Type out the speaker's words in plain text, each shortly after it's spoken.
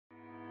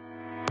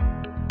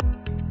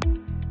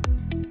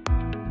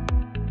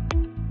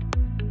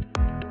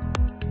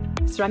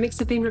Ceramics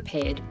have been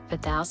repaired for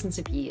thousands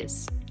of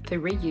years for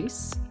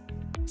reuse,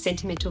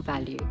 sentimental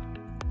value,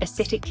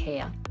 aesthetic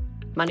care,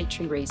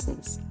 monetary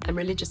reasons, and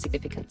religious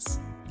significance.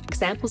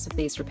 Examples of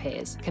these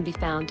repairs can be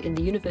found in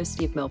the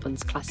University of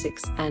Melbourne's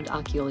Classics and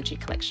Archaeology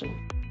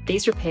collection.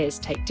 These repairs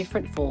take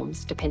different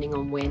forms depending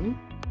on when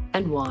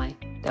and why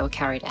they were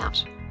carried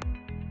out.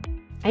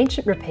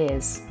 Ancient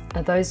repairs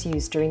are those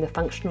used during the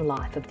functional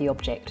life of the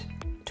object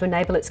to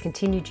enable its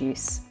continued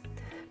use,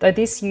 though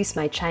this use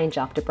may change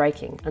after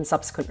breaking and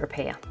subsequent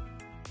repair.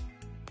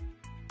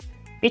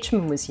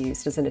 Bitumen was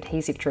used as an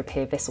adhesive to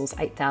repair vessels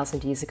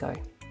 8,000 years ago.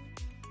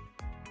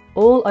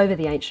 All over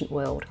the ancient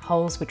world,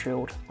 holes were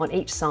drilled on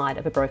each side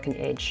of a broken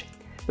edge,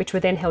 which were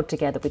then held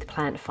together with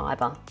plant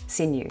fibre,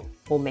 sinew,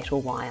 or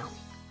metal wire.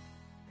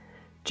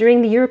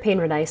 During the European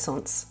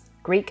Renaissance,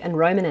 Greek and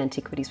Roman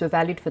antiquities were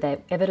valued for their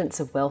evidence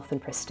of wealth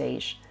and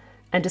prestige,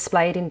 and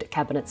displayed in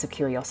cabinets of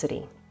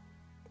curiosity.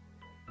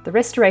 The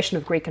restoration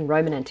of Greek and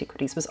Roman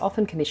antiquities was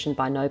often commissioned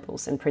by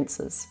nobles and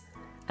princes,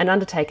 and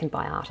undertaken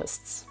by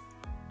artists.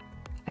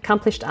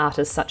 Accomplished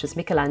artists such as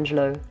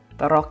Michelangelo,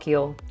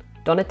 Verrocchio,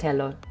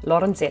 Donatello,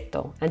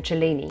 Lorenzetto, and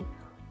Cellini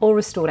all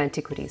restored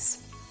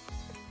antiquities.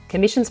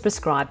 Commissions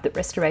prescribed that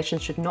restoration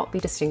should not be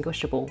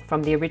distinguishable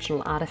from the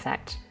original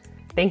artefact,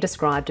 being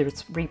described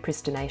as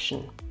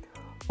repristination,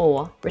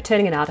 or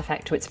returning an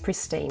artefact to its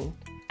pristine,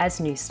 as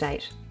new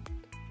state,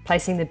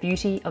 placing the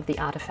beauty of the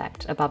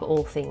artefact above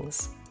all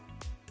things.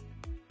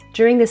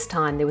 During this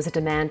time, there was a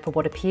demand for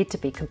what appeared to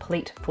be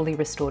complete, fully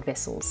restored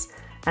vessels,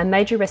 and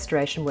major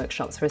restoration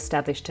workshops were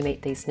established to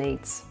meet these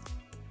needs.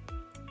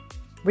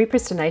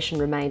 Repristination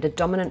remained a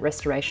dominant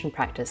restoration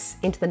practice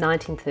into the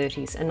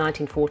 1930s and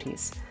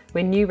 1940s,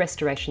 when new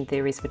restoration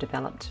theories were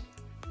developed.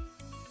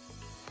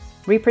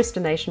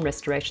 Repristination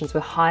restorations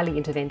were highly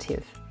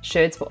interventive.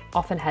 Sherds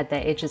often had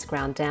their edges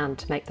ground down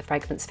to make the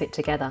fragments fit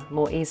together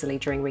more easily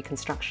during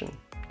reconstruction.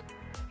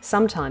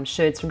 Sometimes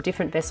sherds from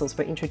different vessels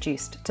were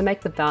introduced to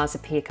make the vase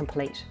appear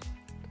complete.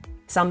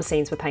 Some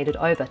scenes were painted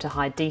over to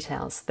hide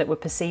details that were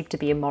perceived to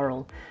be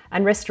immoral,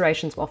 and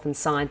restorations were often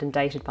signed and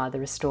dated by the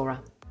restorer.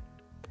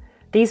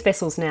 These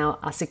vessels now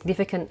are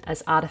significant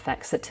as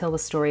artefacts that tell the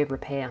story of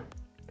repair.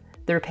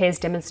 The repairs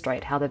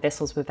demonstrate how the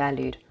vessels were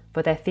valued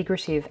for their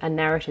figurative and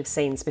narrative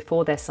scenes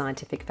before their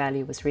scientific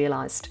value was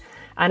realised,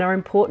 and are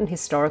important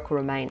historical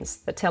remains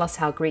that tell us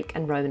how Greek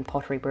and Roman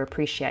pottery were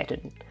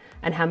appreciated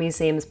and how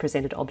museums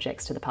presented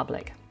objects to the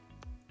public.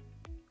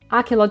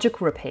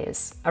 Archaeological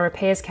repairs are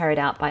repairs carried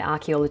out by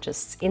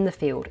archaeologists in the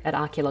field at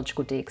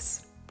archaeological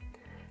digs.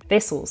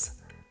 Vessels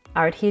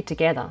are adhered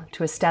together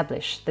to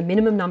establish the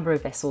minimum number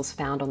of vessels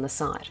found on the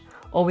site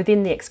or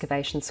within the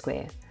excavation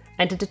square,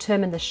 and to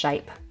determine the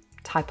shape,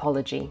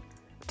 typology,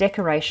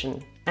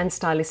 decoration, and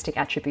stylistic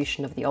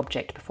attribution of the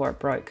object before it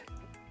broke.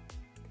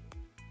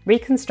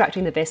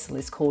 Reconstructing the vessel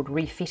is called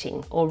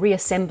refitting or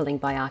reassembling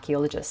by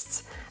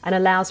archaeologists, and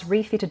allows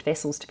refitted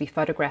vessels to be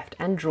photographed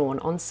and drawn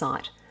on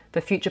site for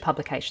future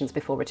publications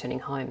before returning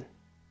home.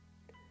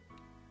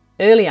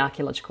 Early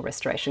archaeological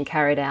restoration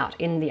carried out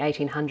in the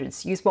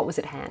 1800s used what was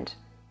at hand.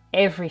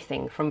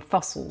 Everything from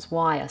fossils,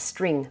 wire,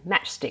 string,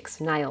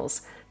 matchsticks,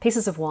 nails,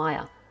 pieces of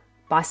wire,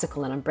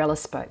 bicycle and umbrella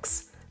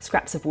spokes,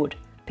 scraps of wood,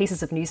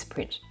 pieces of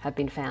newsprint have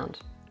been found.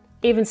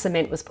 Even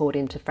cement was poured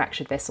into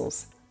fractured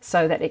vessels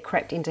so that it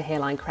crept into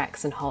hairline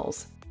cracks and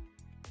holes.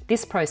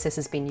 This process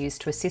has been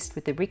used to assist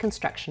with the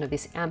reconstruction of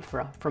this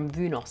amphora from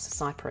Vunos,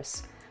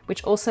 Cyprus,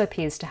 which also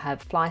appears to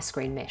have fly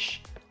screen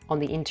mesh on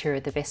the interior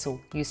of the vessel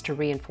used to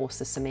reinforce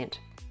the cement.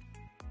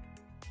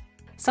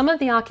 Some of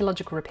the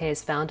archaeological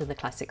repairs found in the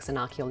Classics and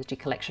Archaeology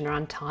collection are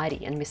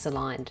untidy and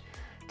misaligned,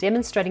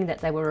 demonstrating that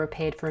they were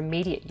repaired for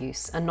immediate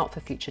use and not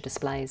for future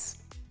displays.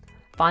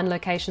 Fine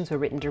locations were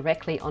written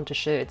directly onto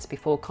sherds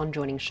before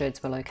conjoining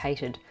sherds were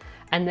located,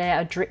 and there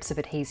are drips of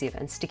adhesive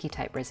and sticky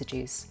tape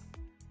residues.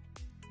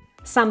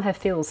 Some have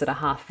fills that are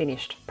half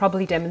finished,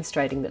 probably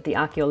demonstrating that the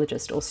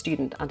archaeologist or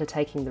student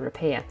undertaking the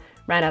repair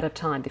ran out of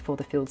time before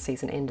the field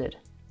season ended.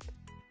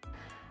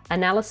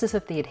 Analysis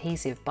of the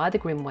adhesive by the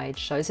Grimwade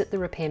shows that the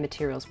repair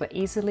materials were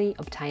easily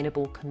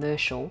obtainable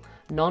commercial,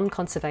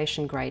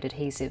 non-conservation grade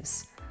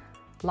adhesives,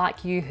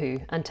 like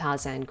Yoo-Hoo and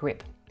Tarzan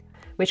grip,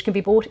 which can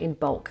be bought in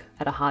bulk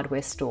at a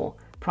hardware store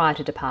prior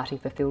to departing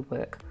for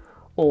fieldwork,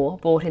 or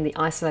bought in the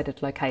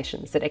isolated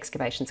locations that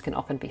excavations can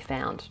often be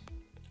found.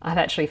 I've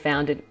actually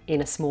found it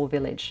in a small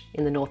village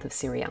in the north of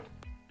Syria.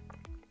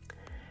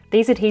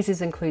 These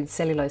adhesives include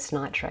cellulose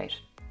nitrate.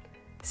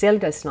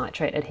 Cellulose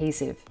nitrate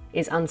adhesive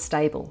is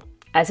unstable.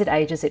 As it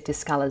ages, it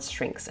discolours,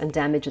 shrinks, and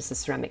damages the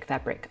ceramic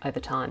fabric over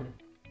time.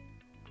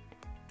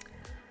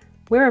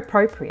 Where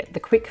appropriate, the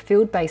quick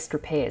field-based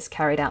repairs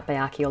carried out by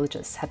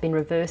archaeologists have been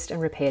reversed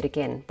and repaired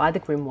again by the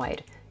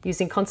Grimwade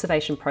using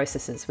conservation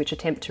processes which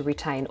attempt to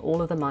retain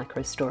all of the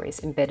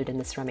micro-stories embedded in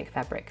the ceramic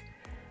fabric,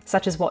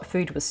 such as what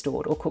food was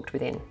stored or cooked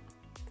within.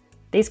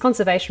 These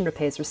conservation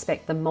repairs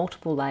respect the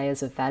multiple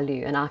layers of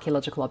value an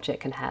archaeological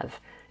object can have,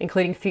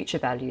 including future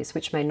values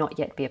which may not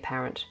yet be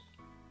apparent.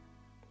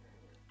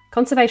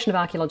 Conservation of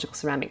archaeological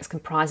ceramics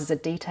comprises a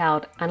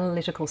detailed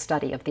analytical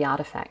study of the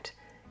artefact,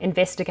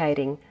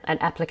 investigating an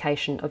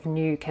application of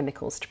new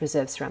chemicals to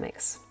preserve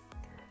ceramics.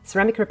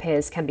 Ceramic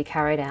repairs can be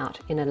carried out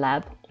in a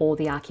lab or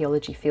the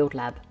archaeology field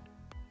lab.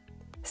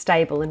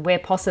 Stable and, where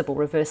possible,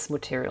 reversible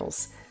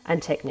materials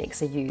and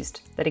techniques are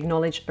used that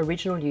acknowledge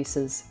original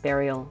uses,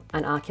 burial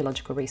and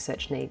archaeological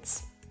research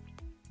needs.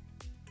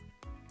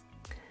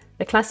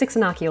 The Classics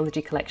and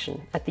Archaeology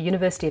collection at the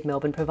University of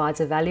Melbourne provides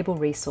a valuable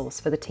resource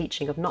for the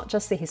teaching of not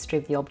just the history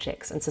of the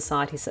objects and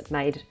societies that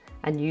made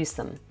and used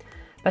them,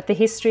 but the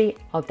history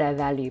of their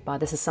value by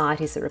the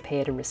societies that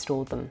repaired and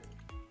restored them.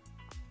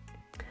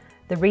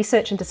 The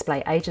research and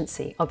display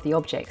agency of the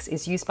objects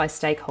is used by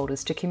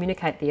stakeholders to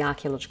communicate the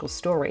archaeological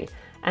story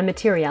and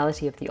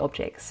materiality of the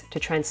objects, to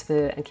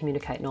transfer and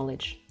communicate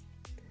knowledge.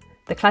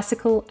 The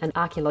classical and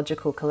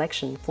archaeological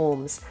collection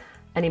forms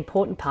an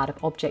important part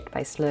of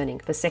object-based learning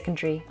for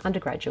secondary,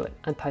 undergraduate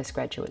and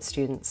postgraduate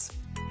students.